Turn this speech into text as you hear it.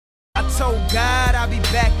Told God I'll be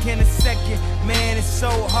back in a second. Man, it's so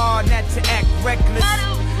hard not to act reckless.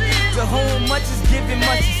 To whom much is given,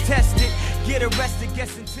 much is tested. Get arrested,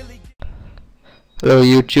 guess until he... Hello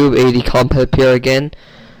YouTube, AD Comp Help here again,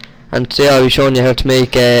 and today I'll be showing you how to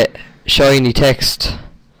make shiny text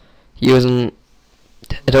using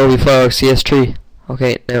Adobe Fireworks CS3.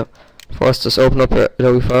 Okay, now first just open up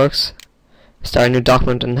Adobe Fireworks, start a new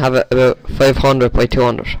document and have it about 500 by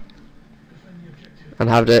 200 and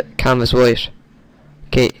have the canvas white.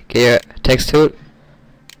 Okay, get your text tool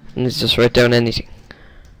and just write down anything.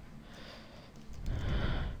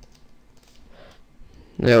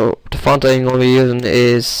 Now the font I'm going to be using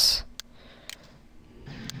is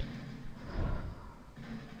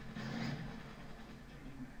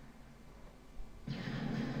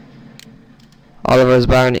Oliver's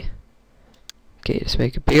Barney. Okay, just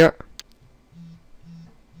make it bigger.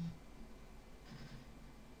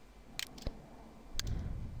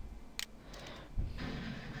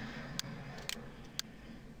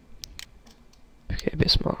 Okay, a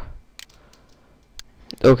bit smaller.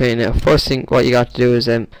 Okay, now first thing what you got to do is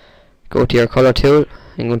go to your color tool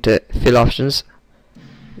and go to fill options.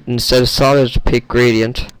 Instead of solid, pick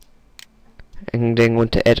gradient and then go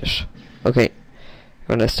to edit. Okay, you're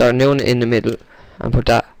going to start a new one in the middle and put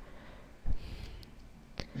that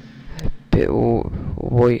a bit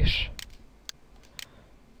white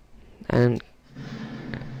and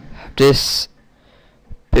have this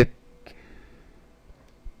bit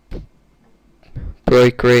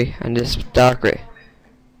bright grey and this dark grey.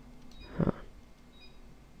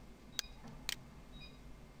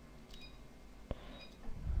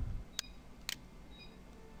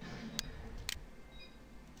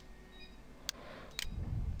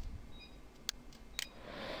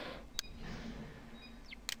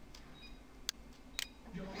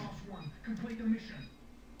 Complete the mission.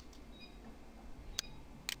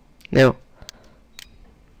 Now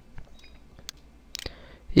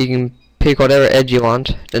you can pick whatever edge you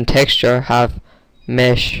want, then texture, have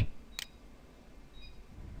mesh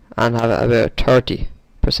and have it about 30%,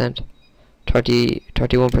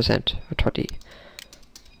 31% or 30.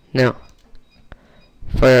 Now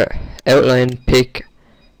for outline, pick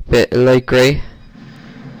a bit light grey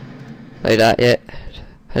like that, yeah,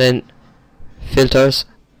 and then filters,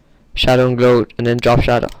 shadow and glow, and then drop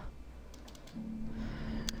shadow.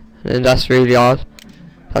 And that's really all.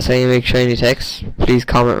 That's how you make shiny text. Please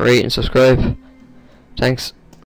comment, rate and subscribe. Thanks.